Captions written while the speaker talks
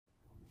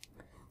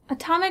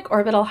Atomic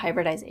orbital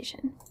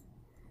hybridization.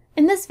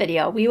 In this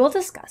video, we will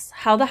discuss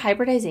how the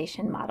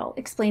hybridization model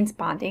explains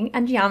bonding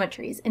and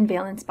geometries in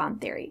valence bond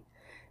theory.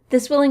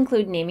 This will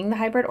include naming the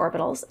hybrid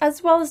orbitals,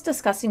 as well as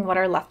discussing what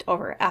are left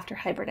over after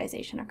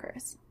hybridization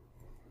occurs.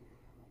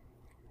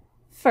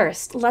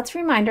 First, let's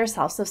remind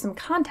ourselves of some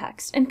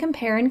context and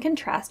compare and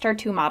contrast our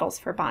two models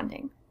for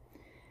bonding.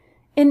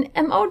 In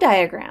MO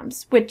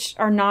diagrams, which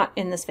are not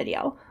in this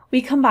video,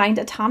 we combined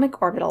atomic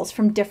orbitals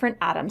from different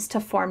atoms to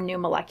form new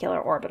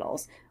molecular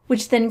orbitals,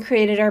 which then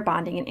created our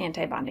bonding and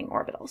anti-bonding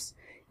orbitals.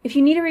 If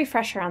you need a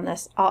refresher on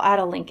this, I'll add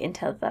a link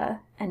into the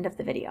end of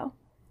the video.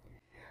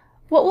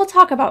 What we'll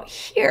talk about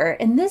here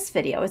in this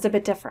video is a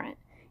bit different.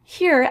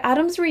 Here,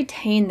 atoms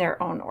retain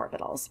their own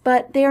orbitals,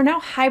 but they are now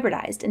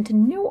hybridized into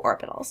new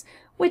orbitals,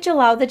 which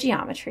allow the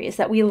geometries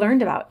that we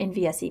learned about in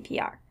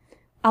VSEPR.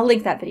 I'll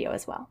link that video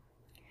as well.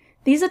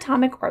 These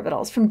atomic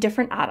orbitals from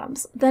different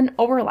atoms then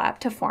overlap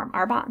to form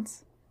our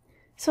bonds.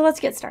 So let's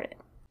get started.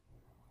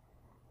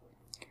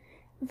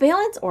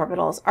 Valence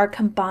orbitals are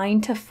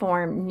combined to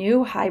form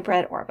new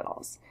hybrid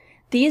orbitals.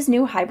 These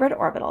new hybrid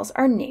orbitals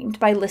are named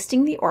by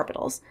listing the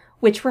orbitals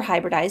which were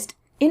hybridized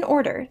in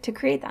order to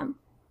create them.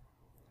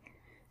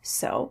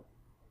 So,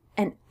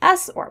 an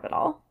s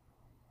orbital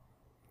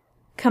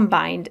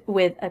combined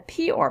with a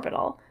p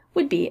orbital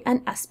would be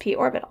an sp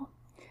orbital.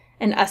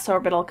 An s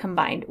orbital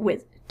combined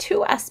with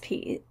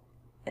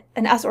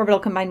an s orbital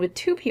combined with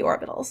two p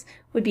orbitals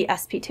would be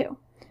sp2.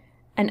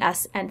 An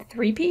s and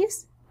three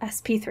p's,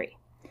 sp3.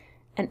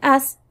 An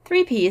s,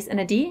 three p's, and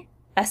a d,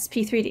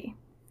 sp3d.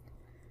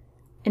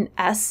 An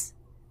s,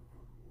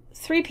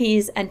 three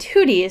p's, and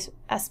two d's,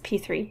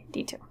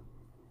 sp3d2.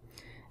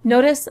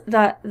 Notice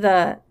that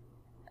the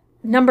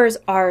numbers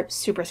are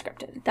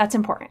superscripted. That's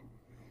important.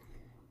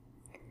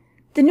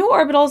 The new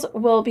orbitals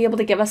will be able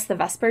to give us the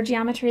VSEPR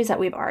geometries that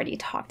we've already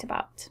talked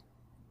about.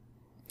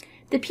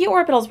 The p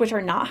orbitals which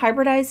are not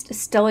hybridized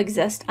still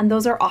exist, and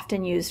those are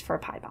often used for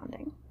pi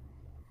bonding.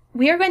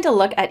 We are going to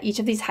look at each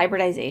of these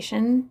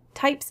hybridization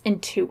types in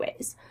two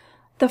ways.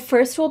 The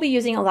first will be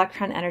using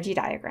electron energy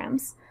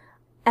diagrams,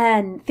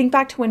 and think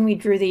back to when we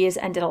drew these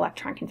and did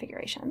electron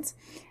configurations.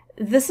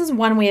 This is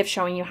one way of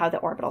showing you how the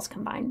orbitals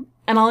combine,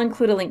 and I'll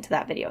include a link to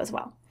that video as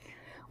well.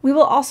 We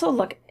will also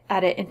look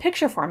at it in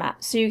picture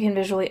format so you can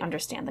visually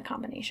understand the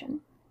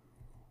combination.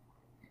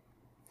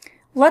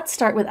 Let's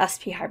start with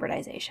sp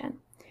hybridization.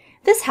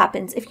 This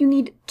happens if you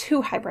need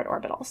two hybrid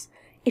orbitals.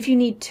 If you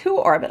need two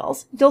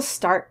orbitals, you'll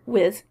start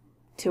with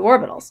two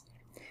orbitals.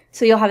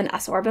 So you'll have an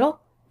s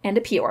orbital and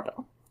a p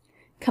orbital.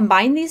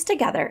 Combine these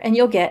together and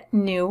you'll get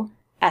new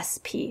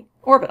sp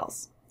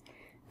orbitals.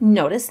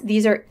 Notice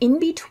these are in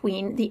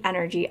between the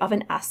energy of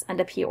an s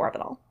and a p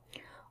orbital.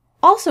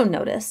 Also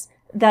notice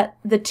that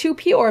the two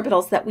p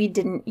orbitals that we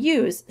didn't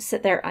use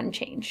sit there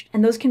unchanged,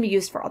 and those can be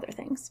used for other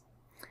things.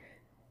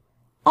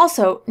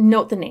 Also,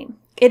 note the name.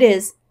 It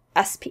is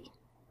sp,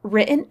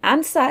 written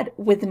and said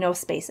with no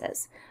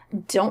spaces.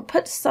 Don't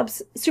put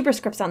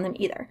superscripts on them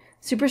either.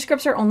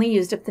 Superscripts are only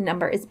used if the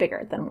number is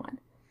bigger than 1.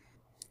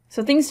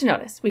 So things to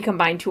notice. We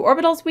combine two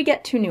orbitals, we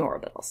get two new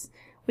orbitals.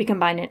 We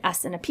combine an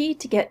s and a p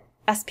to get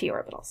sp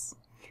orbitals.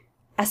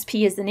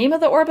 Sp is the name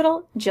of the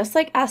orbital, just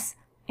like s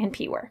and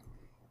p were.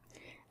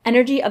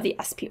 Energy of the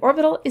sp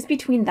orbital is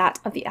between that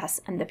of the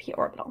s and the p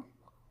orbital.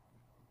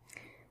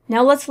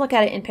 Now let's look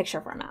at it in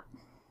picture format.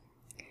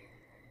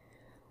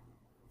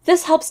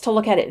 This helps to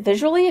look at it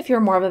visually if you're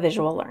more of a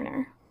visual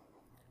learner.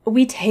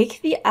 We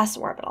take the s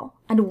orbital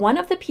and one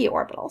of the p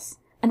orbitals,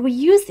 and we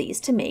use these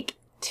to make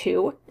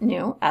two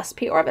new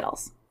sp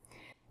orbitals.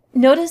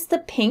 Notice the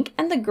pink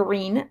and the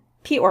green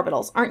p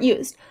orbitals aren't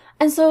used,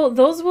 and so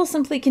those will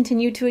simply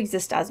continue to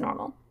exist as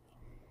normal.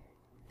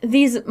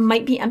 These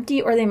might be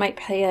empty or they might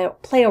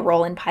play a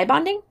role in pi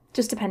bonding,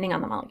 just depending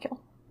on the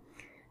molecule.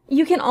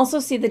 You can also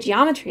see the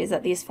geometries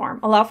that these form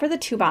allow for the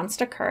two bonds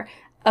to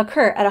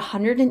occur at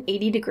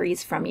 180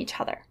 degrees from each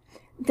other.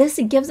 This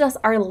gives us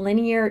our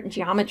linear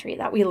geometry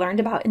that we learned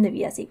about in the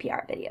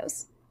VSEPR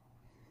videos.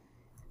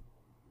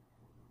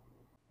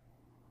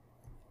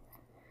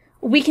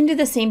 We can do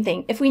the same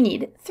thing if we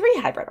need three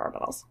hybrid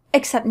orbitals,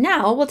 except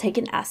now we'll take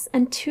an s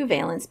and two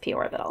valence p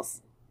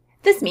orbitals.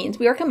 This means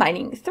we are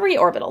combining three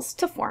orbitals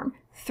to form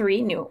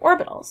three new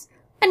orbitals.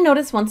 And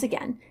notice once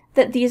again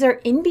that these are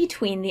in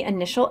between the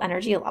initial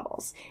energy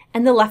levels,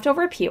 and the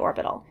leftover p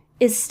orbital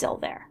is still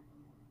there.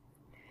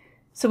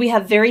 So we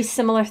have very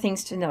similar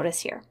things to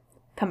notice here.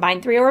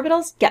 Combine three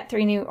orbitals, get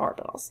three new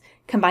orbitals.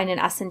 Combine an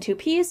s and two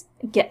p's,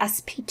 get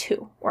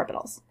sp2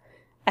 orbitals.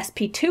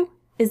 sp2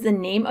 is the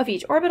name of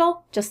each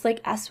orbital, just like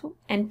s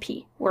and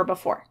p were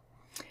before.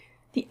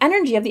 The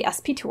energy of the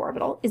sp2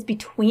 orbital is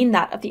between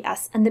that of the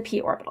s and the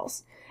p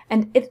orbitals.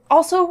 And it's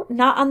also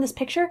not on this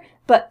picture,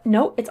 but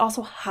note it's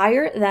also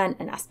higher than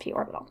an sp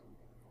orbital.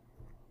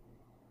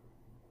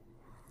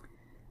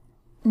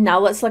 Now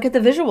let's look at the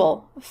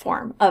visual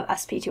form of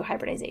sp2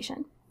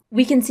 hybridization.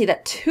 We can see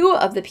that two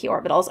of the p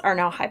orbitals are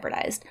now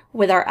hybridized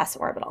with our s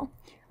orbital,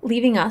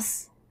 leaving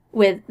us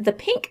with the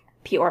pink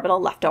p orbital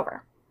left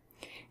over.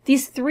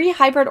 These three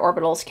hybrid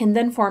orbitals can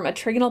then form a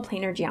trigonal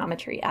planar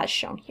geometry as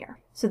shown here.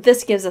 So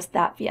this gives us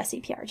that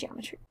VSEPR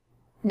geometry.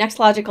 Next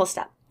logical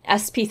step,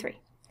 sp3.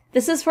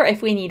 This is for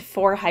if we need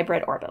 4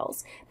 hybrid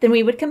orbitals. Then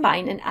we would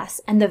combine an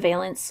s and the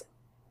valence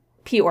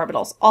p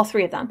orbitals, all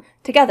 3 of them,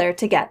 together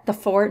to get the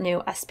 4 new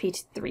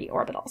sp3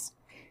 orbitals.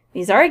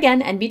 These are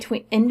again in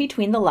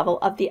between the level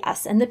of the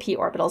s and the p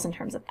orbitals in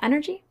terms of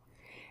energy.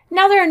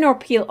 Now there are no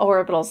p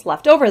orbitals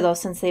left over though,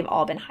 since they've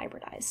all been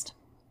hybridized.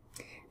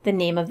 The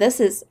name of this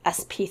is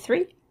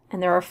sp3,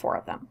 and there are 4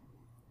 of them.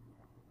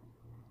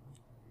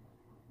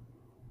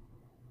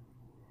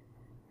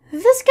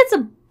 This gets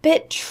a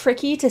bit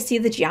tricky to see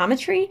the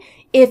geometry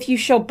if you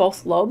show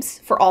both lobes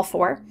for all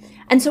 4.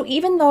 And so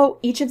even though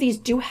each of these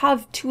do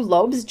have 2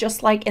 lobes,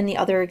 just like in the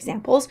other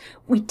examples,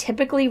 we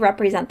typically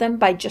represent them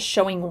by just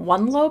showing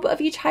 1 lobe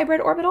of each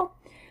hybrid orbital.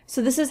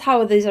 So this is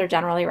how these are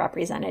generally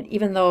represented,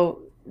 even though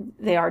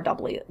they are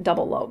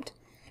double lobed.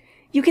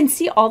 You can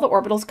see all the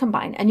orbitals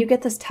combined and you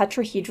get this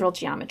tetrahedral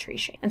geometry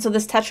shape. And so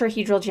this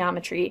tetrahedral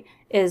geometry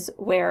is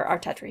where our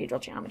tetrahedral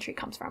geometry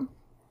comes from.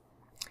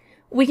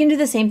 We can do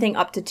the same thing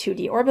up to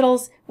 2D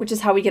orbitals, which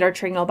is how we get our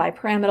trigonal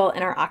bipyramidal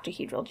and our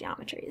octahedral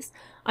geometries.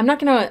 I'm not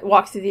going to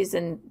walk through these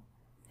in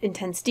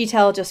intense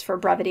detail just for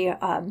brevity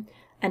and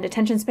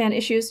attention span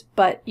issues,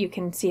 but you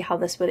can see how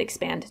this would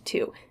expand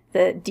to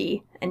the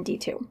D and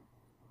D2.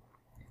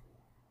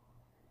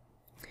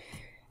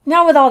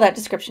 Now with all that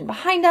description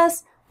behind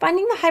us,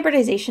 finding the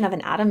hybridization of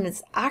an atom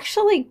is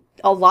actually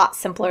a lot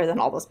simpler than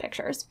all those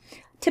pictures.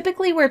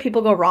 Typically where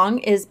people go wrong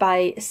is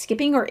by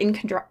skipping or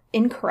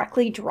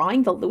incorrectly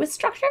drawing the Lewis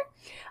structure.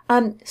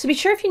 So be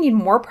sure if you need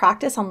more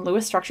practice on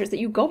Lewis structures that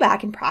you go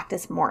back and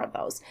practice more of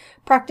those.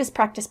 Practice,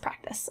 practice,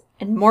 practice.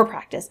 And more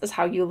practice is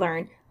how you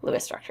learn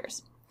Lewis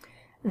structures.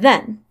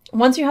 Then,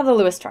 once you have the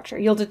Lewis structure,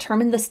 you'll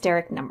determine the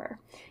steric number.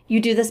 You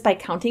do this by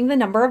counting the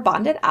number of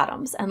bonded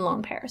atoms and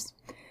lone pairs.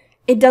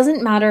 It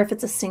doesn't matter if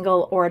it's a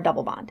single or a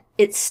double bond.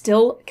 It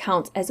still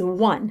counts as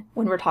 1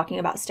 when we're talking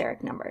about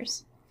steric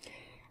numbers.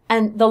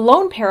 And the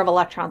lone pair of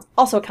electrons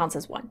also counts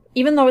as 1.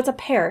 Even though it's a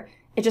pair,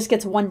 it just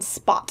gets 1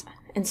 spot,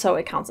 and so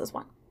it counts as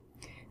 1.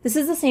 This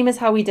is the same as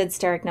how we did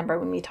steric number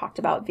when we talked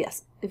about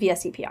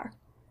VSEPR.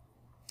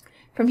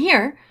 From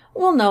here,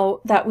 we'll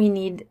know that we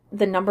need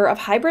the number of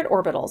hybrid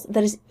orbitals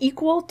that is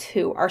equal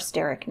to our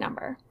steric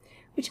number,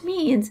 which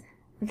means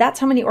that's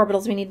how many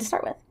orbitals we need to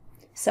start with.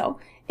 So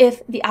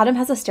if the atom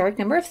has a steric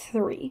number of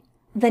 3,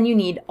 then you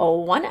need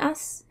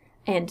 1s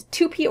and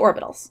 2p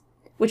orbitals,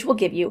 which will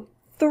give you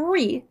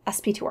 3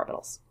 sp2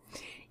 orbitals.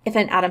 If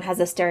an atom has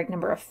a steric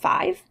number of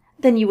 5,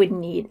 then you would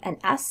need an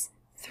s,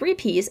 3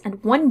 p's,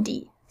 and 1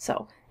 d.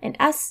 So an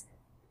s,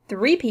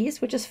 3 p's,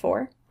 which is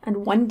 4,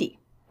 and 1 d,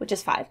 which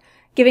is 5,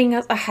 giving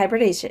us a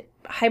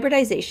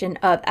hybridization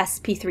of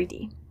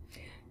sp3d.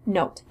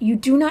 Note, you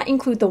do not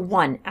include the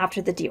 1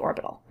 after the d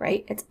orbital,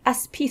 right? It's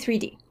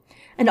sp3d.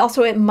 And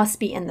also it must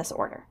be in this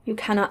order. You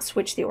cannot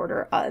switch the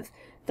order of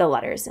the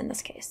letters in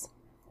this case.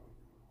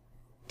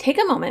 Take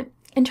a moment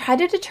and try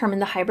to determine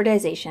the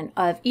hybridization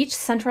of each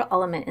central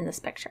element in this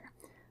picture,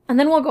 and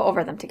then we'll go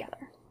over them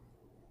together.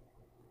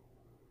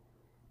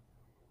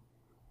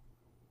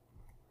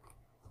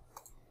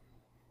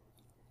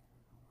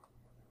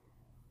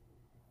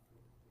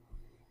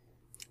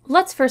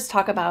 Let's first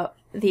talk about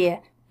the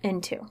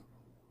N2.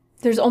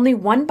 There's only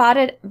 1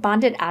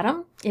 bonded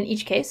atom in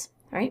each case,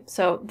 right?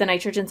 So the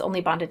nitrogen's only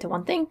bonded to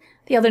 1 thing,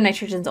 the other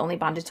nitrogen's only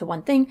bonded to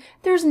 1 thing.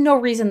 There's no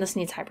reason this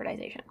needs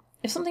hybridization.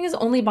 If something is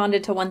only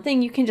bonded to 1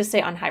 thing, you can just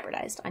say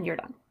unhybridized and you're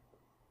done.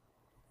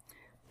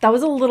 That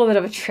was a little bit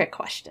of a trick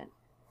question.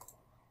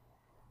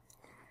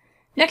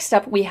 Next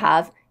up, we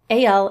have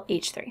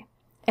AlH3.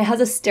 It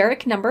has a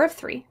steric number of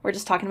 3. We're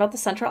just talking about the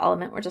central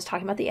element. We're just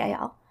talking about the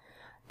Al.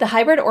 The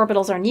hybrid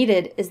orbitals are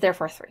needed is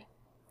therefore 3.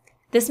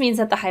 This means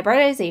that the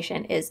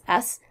hybridization is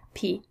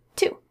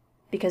sp2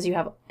 because you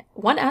have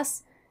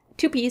 1s,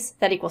 2 p's,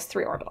 that equals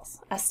 3 orbitals,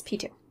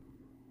 sp2.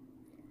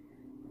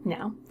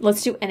 Now,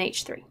 let's do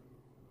NH3.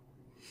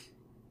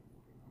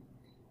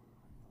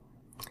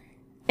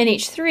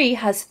 NH3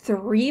 has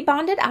 3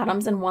 bonded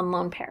atoms and 1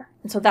 lone pair,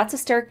 and so that's a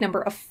steric number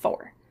of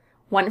 4,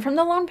 1 from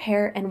the lone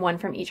pair and 1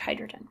 from each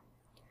hydrogen.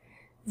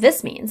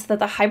 This means that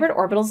the hybrid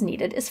orbitals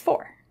needed is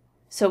 4,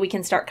 so we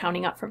can start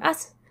counting up from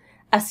s.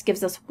 S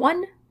gives us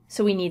 1,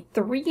 so we need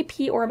 3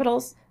 p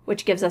orbitals,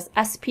 which gives us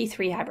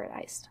sp3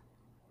 hybridized.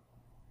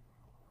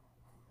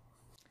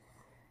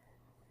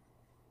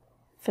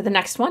 For the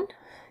next one,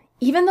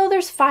 even though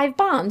there's 5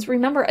 bonds,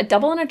 remember a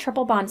double and a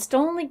triple bond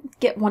still only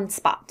get 1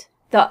 spot.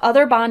 The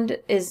other bond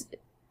is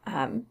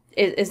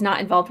not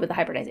involved with the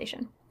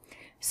hybridization.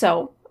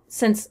 So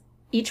since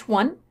each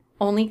one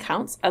only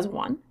counts as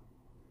 1,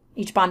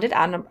 each bonded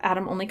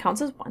atom only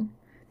counts as 1,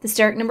 the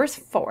steric number is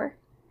 4.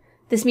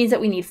 This means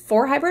that we need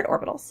 4 hybrid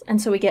orbitals,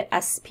 and so we get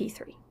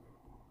sp3.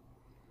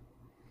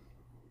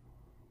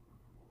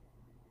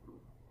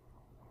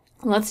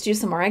 Let's do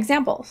some more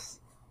examples.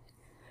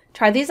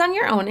 Try these on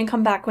your own and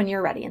come back when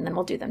you're ready, and then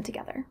we'll do them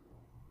together.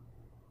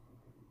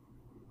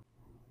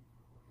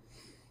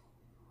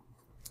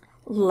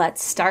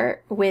 Let's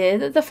start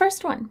with the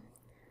first one.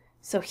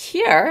 So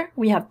here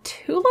we have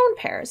 2 lone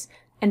pairs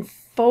and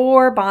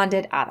 4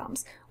 bonded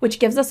atoms, which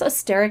gives us a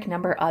steric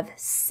number of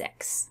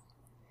 6.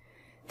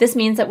 This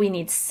means that we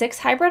need 6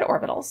 hybrid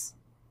orbitals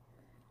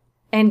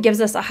and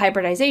gives us a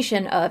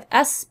hybridization of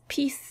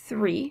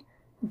sp3d2.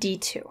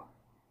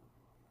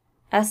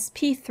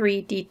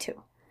 sp3d2.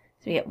 So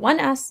we get 1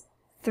 s,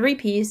 3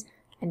 p's,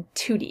 and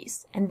 2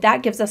 d's, and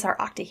that gives us our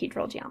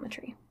octahedral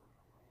geometry.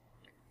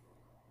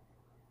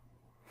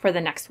 For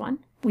the next one,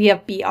 we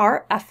have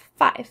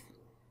brf5.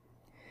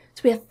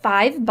 So we have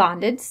 5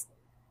 bonded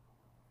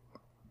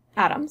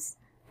atoms.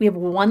 We have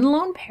 1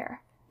 lone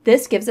pair.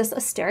 This gives us a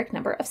steric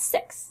number of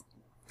 6.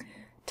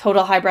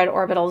 Total hybrid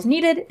orbitals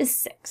needed is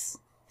 6.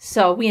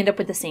 So we end up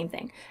with the same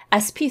thing,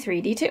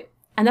 sp3d2.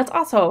 And that's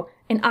also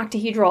an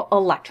octahedral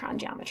electron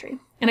geometry.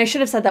 And I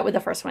should have said that with the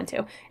first one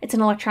too. It's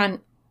an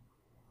electron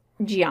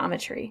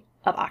geometry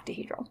of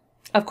octahedral.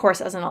 Of course,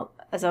 as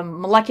a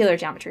molecular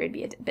geometry, it'd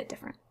be a bit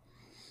different.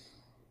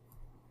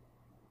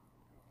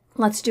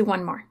 Let's do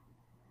one more.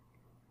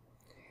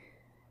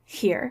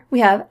 Here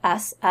we have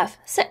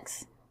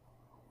SF6.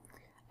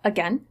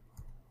 Again,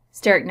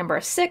 steric number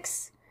of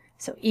 6.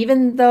 So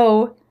even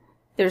though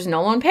there's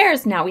no lone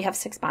pairs, now we have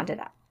 6 bonded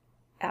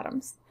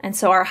atoms. And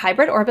so our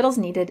hybrid orbitals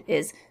needed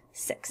is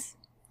 6.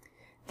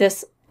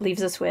 This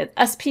leaves us with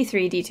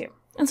sp3d2.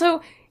 And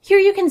so here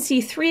you can see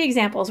 3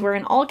 examples where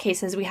in all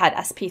cases we had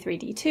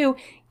sp3d2,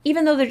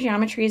 even though their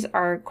geometries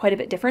are quite a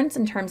bit different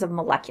in terms of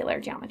molecular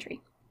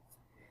geometry.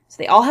 So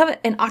they all have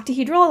an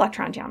octahedral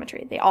electron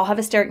geometry. They all have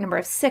a steric number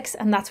of 6,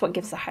 and that's what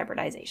gives the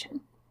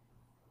hybridization.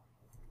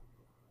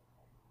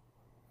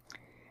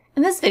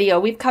 In this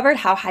video, we've covered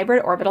how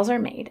hybrid orbitals are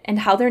made and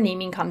how their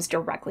naming comes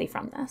directly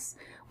from this.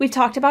 We've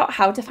talked about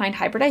how to find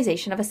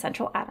hybridization of a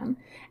central atom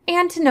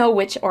and to know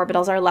which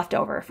orbitals are left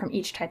over from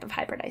each type of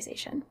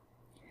hybridization.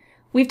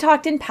 We've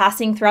talked in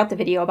passing throughout the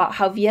video about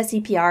how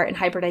VSEPR and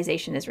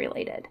hybridization is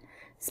related.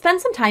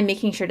 Spend some time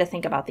making sure to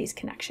think about these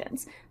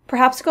connections.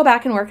 Perhaps go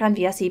back and work on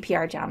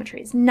VSEPR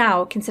geometries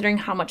now, considering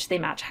how much they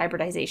match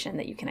hybridization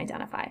that you can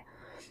identify.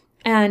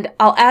 And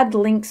I'll add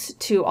links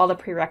to all the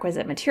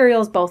prerequisite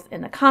materials, both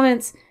in the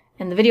comments,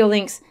 in the video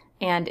links,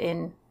 and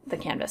in the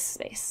Canvas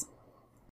space.